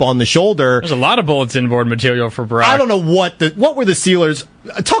 another chip on the shoulder. There's a lot of bulletin board material for Brock. I don't know what were the Steelers.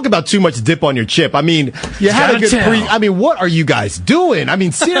 Talk about too much dip on your chip. I mean, you had a good what are you guys doing? I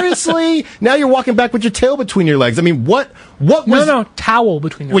mean, seriously? Now you're walking back with your tail between your legs. I mean, what was... No, towel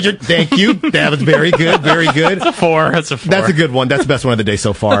between your legs. Thank you. That was very good, very good. That's a 4. That's a good one. That's the best one of the day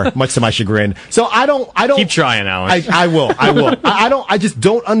so far, much to my chagrin. So I don't... Keep trying, Alan. I will. I just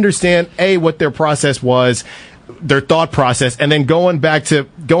don't understand, what their process was, their thought process, and then going back to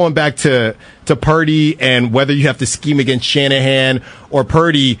Purdy and whether you have to scheme against Shanahan or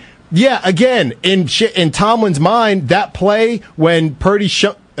Purdy. Yeah, again, in Tomlin's mind, that play when Purdy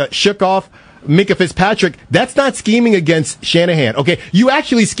shook off Minkah Fitzpatrick, that's not scheming against Shanahan. Okay, you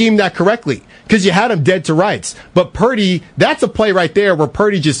actually schemed that correctly because you had him dead to rights. But Purdy, that's a play right there where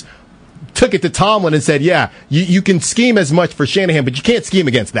Purdy just took it to Tomlin and said, yeah, you can scheme as much for Shanahan, but you can't scheme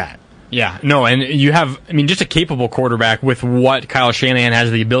against that. Yeah, no, and you have, just a capable quarterback with what Kyle Shanahan has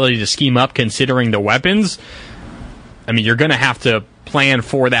the ability to scheme up considering the weapons. You're going to have to plan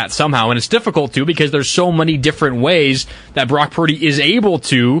for that somehow, and it's difficult to because there's so many different ways that Brock Purdy is able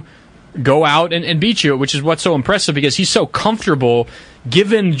to go out and beat you, which is what's so impressive because he's so comfortable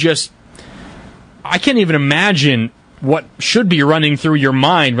given just, I can't even imagine what should be running through your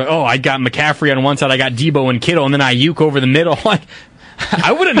mind. I got McCaffrey on one side, I got Debo and Kittle, and then Ayuk over the middle.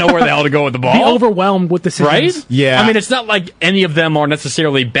 I wouldn't know where the hell to go with the ball. Be overwhelmed with decisions. Right? Yeah. It's not like any of them are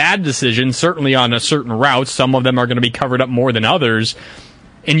necessarily bad decisions, certainly on a certain route. Some of them are going to be covered up more than others.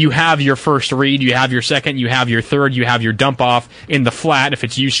 And you have your first read, you have your second, you have your third, you have your dump off in the flat, if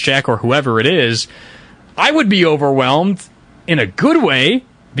it's use check or whoever it is. I would be overwhelmed in a good way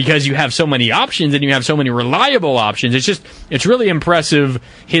because you have so many options and you have so many reliable options. It's really impressive,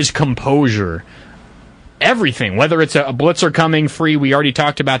 his composure. Everything, whether it's a blitzer coming free, we already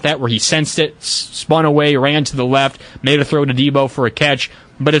talked about that, where he sensed it, spun away, ran to the left, made a throw to Debo for a catch,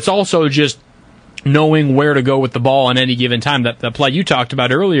 but it's also just knowing where to go with the ball on any given time. That play you talked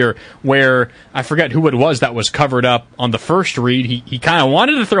about earlier, where I forget who it was that was covered up on the first read, he kind of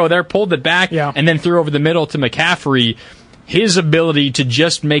wanted to throw there, pulled it back, and then threw over the middle to McCaffrey. His ability to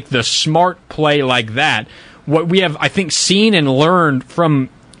just make the smart play like that, what we have, I think, seen and learned from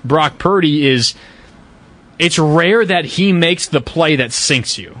Brock Purdy is it's rare that he makes the play that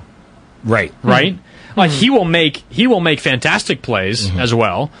sinks you. Right. Right? Mm-hmm. Like he will make fantastic plays as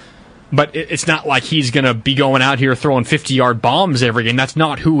well, but it's not like he's going to be going out here throwing 50-yard bombs every game. That's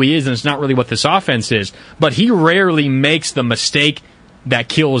not who he is, and it's not really what this offense is. But he rarely makes the mistake that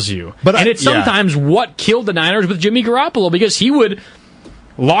kills you. And it's sometimes what killed the Niners with Jimmy Garoppolo, because he would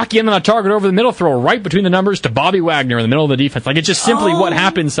lock you in on a target over the middle, throw right between the numbers to Bobby Wagner in the middle of the defense. Like, it's just simply what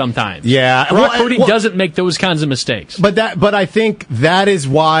happens sometimes. Yeah. Brock Purdy doesn't make those kinds of mistakes. But I think that is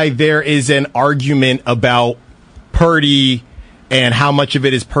why there is an argument about Purdy and how much of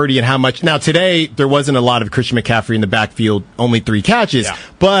it is Purdy and how much. Now, today, there wasn't a lot of Christian McCaffrey in the backfield, only 3 catches. Yeah.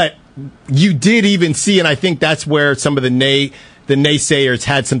 But you did even see, and I think that's where some of the naysayers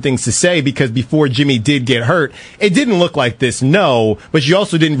had some things to say, because before Jimmy did get hurt, it didn't look like this, no, but you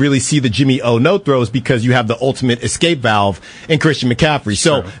also didn't really see the Jimmy no throws, because you have the ultimate escape valve in Christian McCaffrey.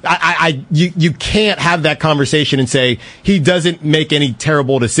 So you can't have that conversation and say he doesn't make any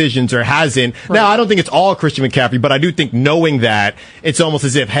terrible decisions or hasn't. Right. Now, I don't think it's all Christian McCaffrey, but I do think knowing that, it's almost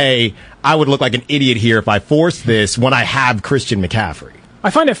as if, hey, I would look like an idiot here if I forced this when I have Christian McCaffrey. I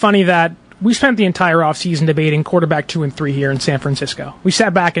find it funny that we spent the entire offseason debating quarterback 2 and 3 here in San Francisco. We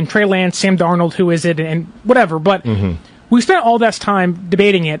sat back and Trey Lance, Sam Darnold, who is it, and whatever. But we spent all that time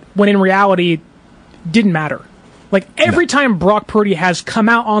debating it when in reality it didn't matter. Like, every time Brock Purdy has come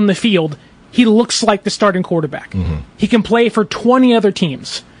out on the field, he looks like the starting quarterback. He can play for 20 other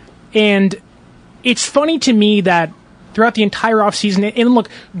teams. And it's funny to me that throughout the entire offseason, and look,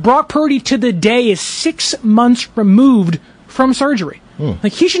 Brock Purdy to the day is 6 months removed from surgery.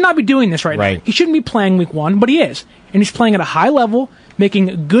 Like, he should not be doing this right now. He shouldn't be playing week 1, but he is. And he's playing at a high level,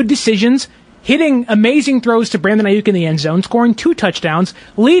 making good decisions, hitting amazing throws to Brandon Ayuk in the end zone, scoring 2 touchdowns,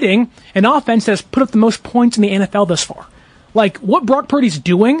 leading an offense that has put up the most points in the NFL thus far. Like, what Brock Purdy's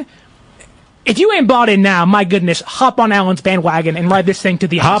doing, if you ain't bought in now, my goodness, hop on Allen's bandwagon and ride this thing to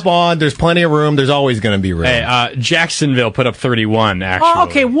the end. Hop on. There's plenty of room. There's always going to be room. Hey, Jacksonville put up 31, actually. Oh,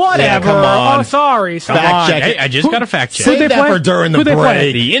 okay, whatever. Yeah, come on. Oh, sorry. Fact check. Hey, I just got a fact check. Save that for during the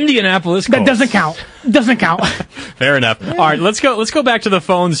break. The Indianapolis Colts. That doesn't count. Doesn't count. Fair enough. All right, let's go back to the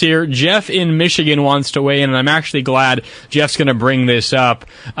phones here. Jeff in Michigan wants to weigh in, and I'm actually glad Jeff's going to bring this up.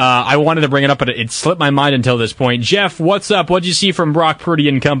 I wanted to bring it up, but it slipped my mind until this point. Jeff, what's up? What'd you see from Brock Purdy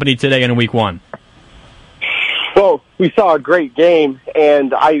and company today in week 1? Well, we saw a great game, and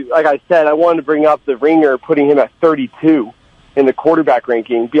like I said, I wanted to bring up the Ringer putting him at 32 in the quarterback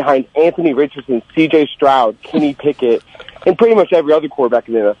ranking behind Anthony Richardson, C.J. Stroud, Kenny Pickett, and pretty much every other quarterback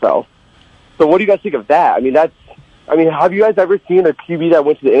in the NFL. So what do you guys think of that? I mean, have you guys ever seen a QB that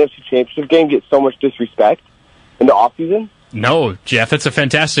went to the NFC Championship game get so much disrespect in the offseason? No, Jeff, that's a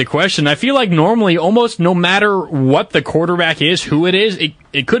fantastic question. I feel like normally, almost no matter what the quarterback is, who it is,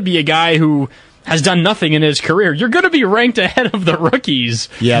 it could be a guy who has done nothing in his career. You're going to be ranked ahead of the rookies.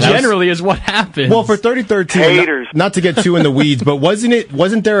 Yeah, generally is what happens. Well, for 33rd team, not to get too in the weeds, but was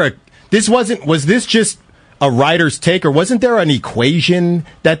this just a writer's take, or wasn't there an equation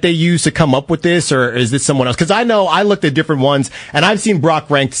that they used to come up with this, or is this someone else? Because I know I looked at different ones, and I've seen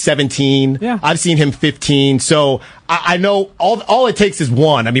Brock ranked 17. Yeah. I've seen him 15. So I know all it takes is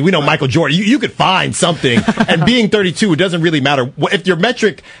one. I mean, we know Michael Jordan. You could find something, and being 32, it doesn't really matter. If your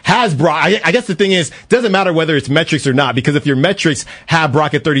metric has Brock, I guess the thing is, it doesn't matter whether it's metrics or not, because if your metrics have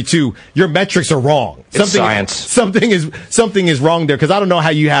Brock at 32, your metrics are wrong. It's science. Something is wrong there, because I don't know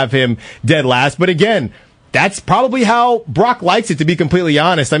how you have him dead last. But again, that's probably how Brock likes it, to be completely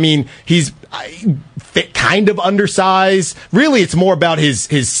honest. I mean, he's kind of undersized. Really, it's more about his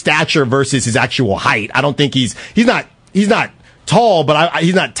stature versus his actual height. I don't think he's not tall, but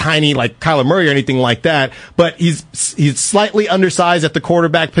he's not tiny like Kyler Murray or anything like that. But he's slightly undersized at the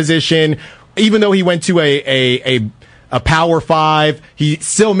quarterback position. Even though he went to a Power 5, he's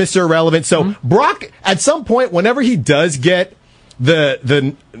still Mr. Irrelevant. So Brock, at some point, whenever he does get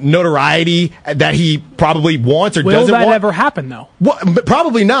the notoriety that he probably wants or doesn't want. Will that ever happen, though? Well,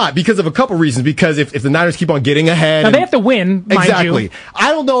 probably not, because of a couple reasons. Because if the Niners keep on getting ahead... Now, they have to win, mind exactly. you.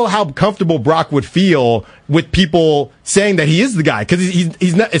 I don't know how comfortable Brock would feel with people saying that he is the guy, because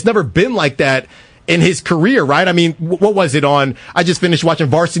it's never been like that in his career, right? I mean, what was it on? I just finished watching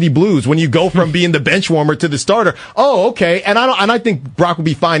Varsity Blues, when you go from being the bench warmer to the starter. Oh, okay. And I think Brock will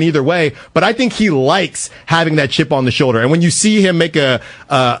be fine either way, but I think he likes having that chip on the shoulder. And when you see him make a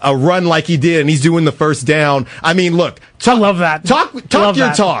run like he did and he's doing the first down, I mean, look, I love that. Talk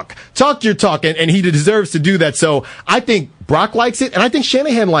your talk, and he deserves to do that. So I think Brock likes it, and I think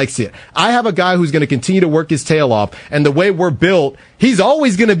Shanahan likes it. I have a guy who's going to continue to work his tail off, and the way we're built, he's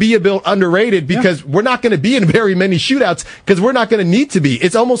always going to be a bit underrated, because we're not going to be in very many shootouts, because we're not going to need to be.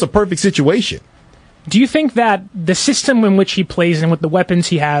 It's almost a perfect situation. Do you think that the system in which he plays and with the weapons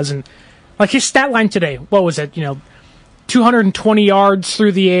he has, and like his stat line today, what was it? 220 yards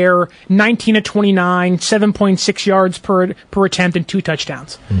through the air, 19 of 29, 7.6 yards per attempt, and 2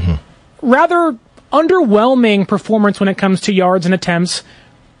 touchdowns. Mm-hmm. Rather underwhelming performance when it comes to yards and attempts.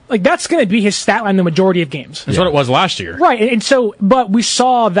 Like, that's going to be his stat line the majority of games. That's what it was last year. Right, and so, but we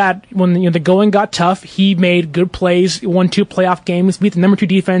saw that when the going got tough, he made good plays, won 2 playoff games, beat the number 2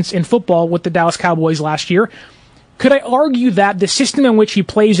 defense in football with the Dallas Cowboys last year. Could I argue that the system in which he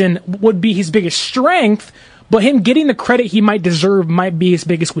plays in would be his biggest strength, but him getting the credit he might deserve might be his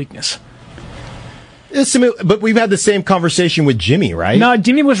biggest weakness? But we've had the same conversation with Jimmy, right? No,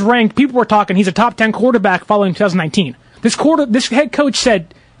 Jimmy was ranked. People were talking. He's a top 10 quarterback following 2019. This head coach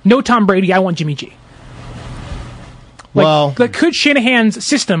said, "No Tom Brady. I want Jimmy G." Could Shanahan's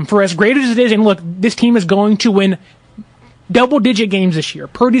system, for as great as it is, and look, this team is going to win double-digit games this year.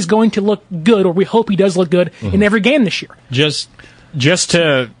 Purdy's going to look good, or we hope he does look good in every game this year. Just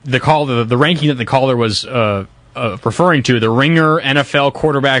to the ranking that the caller was referring to, the Ringer NFL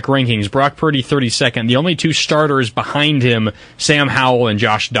quarterback rankings, Brock Purdy 32nd. The only 2 starters behind him, Sam Howell and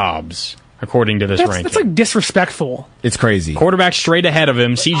Josh Dobbs, according to this ranking. That's like disrespectful. It's crazy. Quarterback straight ahead of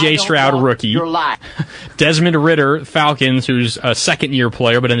him, C.J. Stroud, rookie. Desmond Ridder, Falcons, who's a second-year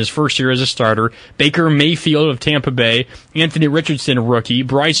player, but in his first year as a starter. Baker Mayfield of Tampa Bay. Anthony Richardson, rookie.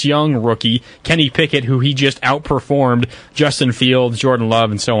 Bryce Young, rookie. Kenny Pickett, who he just outperformed. Justin Fields, Jordan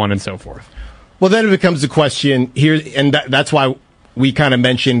Love, and so on and so forth. Well, then it becomes the question here, and that's why we kind of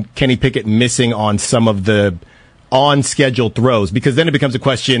mentioned Kenny Pickett missing on some of the on-schedule throws, because then it becomes a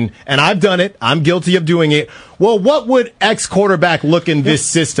question, and I've done it, I'm guilty of doing it. Well, what would X quarterback look in this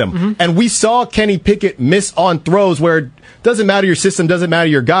system? Mm-hmm. And we saw Kenny Pickett miss on throws where it doesn't matter your system, doesn't matter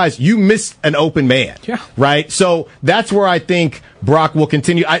your guys, you missed an open man. Yeah. Right? So that's where I think Brock will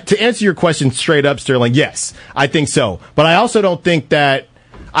continue. To answer your question straight up, Sterling, yes, I think so. But I also don't think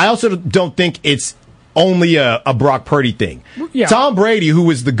it's only a Brock Purdy thing. Yeah. Tom Brady, who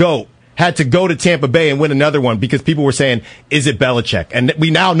was the GOAT, had to go to Tampa Bay and win another one because people were saying, is it Belichick? And we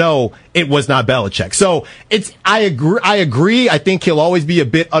now know it was not Belichick. So I agree. I think he'll always be a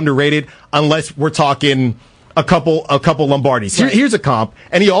bit underrated unless we're talking a couple Lombardis. Right. Here's a comp,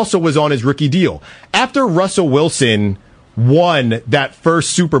 and he also was on his rookie deal. After Russell Wilson won that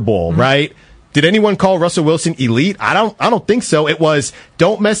first Super Bowl, right? Did anyone call Russell Wilson elite? I don't think so. It was,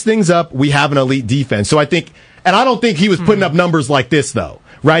 don't mess things up. We have an elite defense. So I think, and I don't think he was putting up numbers like this though,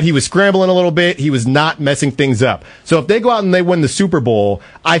 right? He was scrambling a little bit. He was not messing things up. So if they go out and they win the Super Bowl,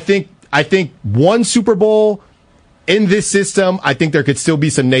 I think one Super Bowl in this system, I think there could still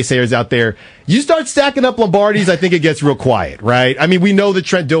be some naysayers out there. You start stacking up Lombardis, I think it gets real quiet, right? I mean, we know the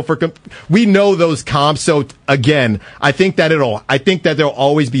Trent Dilfer, we know those comps. So again, I think that there'll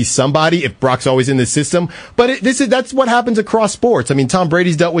always be somebody if Brock's always in the system. But that's what happens across sports. I mean, Tom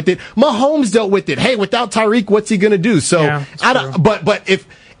Brady's dealt with it. Mahomes dealt with it. Hey, without Tyreek, what's he going to do? So yeah, but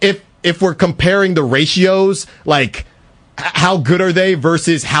if we're comparing the ratios, like, how good are they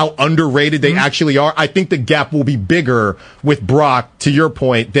versus how underrated they actually are? I think the gap will be bigger with Brock, to your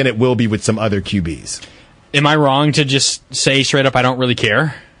point, than it will be with some other QBs. Am I wrong to just say straight up I don't really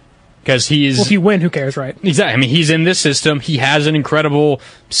care? Because if you win, who cares, right? Exactly. I mean, he's in this system. He has an incredible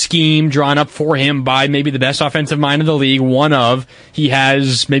scheme drawn up for him by maybe the best offensive mind in the league. He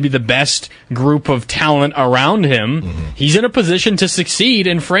has maybe the best group of talent around him. Mm-hmm. He's in a position to succeed,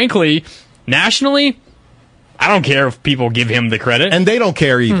 and frankly, nationally, I don't care if people give him the credit. And they don't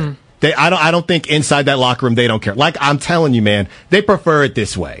care either. I don't think inside that locker room they don't care. Like I'm telling you, man, they prefer it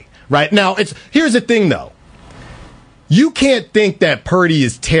this way. Right? Now, here's the thing though. You can't think that Purdy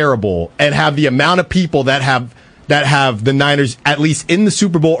is terrible and have the amount of people that that have the Niners at least in the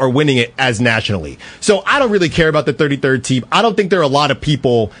Super Bowl or winning it as nationally. So I don't really care about the 33rd team. I don't think there are a lot of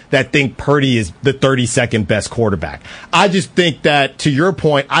people that think Purdy is the 32nd best quarterback. I just think that, to your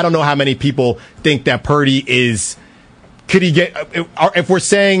point, I don't know how many people think that Purdy is, could he get, if we're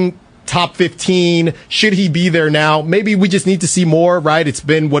saying top 15, should he be there now? Maybe we just need to see more, right? It's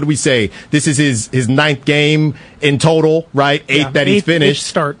been, what do we say? This is his ninth game in total, right? Eighth that he's finished.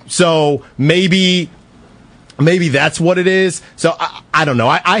 Start. So maybe that's what it is. So I don't know.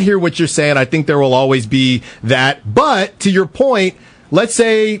 I hear what you're saying. I think there will always be that. But to your point, let's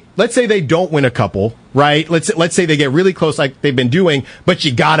say they don't win a couple, right? Let's say they get really close like they've been doing, but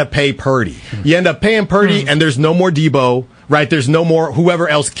you gotta pay Purdy. You end up paying Purdy and there's no more Debo, right? There's no more whoever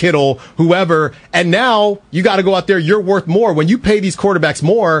else, Kittle, whoever. And now you got to go out there. You're worth more. When you pay these quarterbacks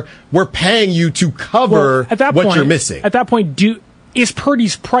more, we're paying you to cover what you're missing. At that point, is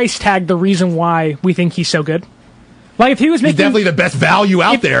Purdy's price tag the reason why we think he's so good? Like, if he was making, he's definitely the best value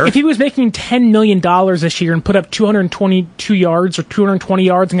out there. If he was making $10 million this year and put up 222 yards or 220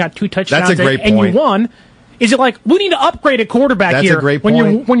 yards and got 2 touchdowns, that's a great point. And you won, is it like, we need to upgrade a quarterback that's here a great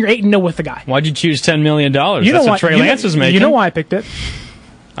when point. you're 8-0 with the guy? Why'd you choose $10 million? That's what Trey Lance was making. You know why I picked it?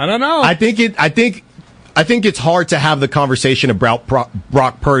 I don't know. I think it's hard to have the conversation about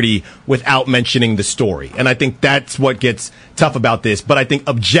Brock Purdy without mentioning the story. And I think that's what gets tough about this. But I think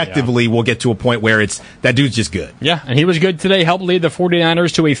objectively we'll get to a point where it's that dude's just good. Yeah, and he was good today. Helped lead the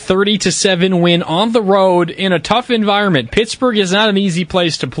 49ers to a 30-7 win on the road in a tough environment. Pittsburgh is not an easy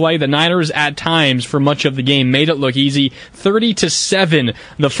place to play. The Niners at times for much of the game made it look easy. 30-7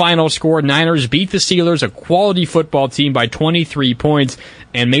 the final score. Niners beat the Steelers, a quality football team, by 23 points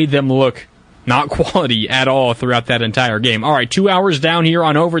and made them look not quality at all throughout that entire game. All right, 2 hours down here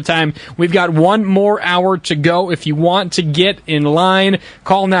on overtime. We've got one more hour to go. If you want to get in line,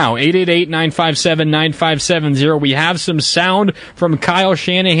 call now, 888-957-9570. We have some sound from Kyle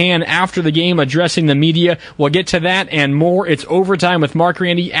Shanahan after the game addressing the media. We'll get to that and more. It's Overtime with Marc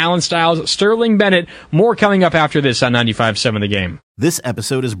Grandi, Alan Stiles, Sterling Bennett. More coming up after this on 95.7 The Game. This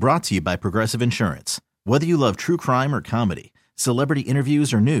episode is brought to you by Progressive Insurance. Whether you love true crime or comedy, celebrity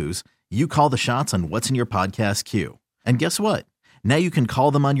interviews or news, you call the shots on what's in your podcast queue. And guess what? Now you can call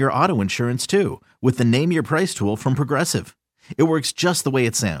them on your auto insurance too with the Name Your Price tool from Progressive. It works just the way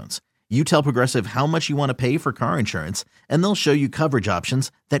it sounds. You tell Progressive how much you want to pay for car insurance, and they'll show you coverage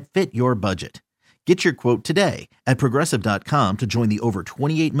options that fit your budget. Get your quote today at Progressive.com to join the over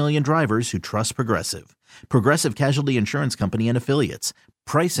 28 million drivers who trust Progressive. Progressive Casualty Insurance Company and Affiliates.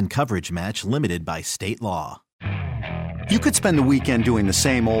 Price and coverage match limited by state law. You could spend the weekend doing the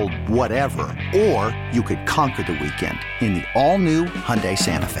same old whatever, or you could conquer the weekend in the all-new Hyundai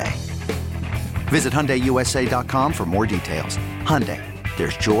Santa Fe. Visit HyundaiUSA.com for more details. Hyundai,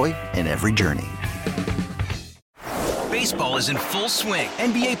 there's joy in every journey. Baseball is in full swing.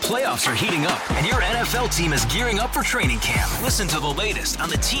 NBA playoffs are heating up, and your NFL team is gearing up for training camp. Listen to the latest on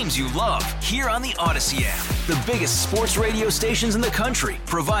the teams you love here on the Odyssey app. The biggest sports radio stations in the country,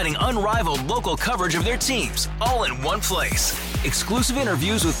 providing unrivaled local coverage of their teams, all in one place. Exclusive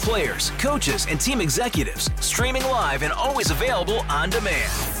interviews with players, coaches, and team executives, streaming live and always available on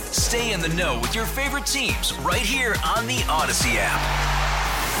demand. Stay in the know with your favorite teams right here on the Odyssey app.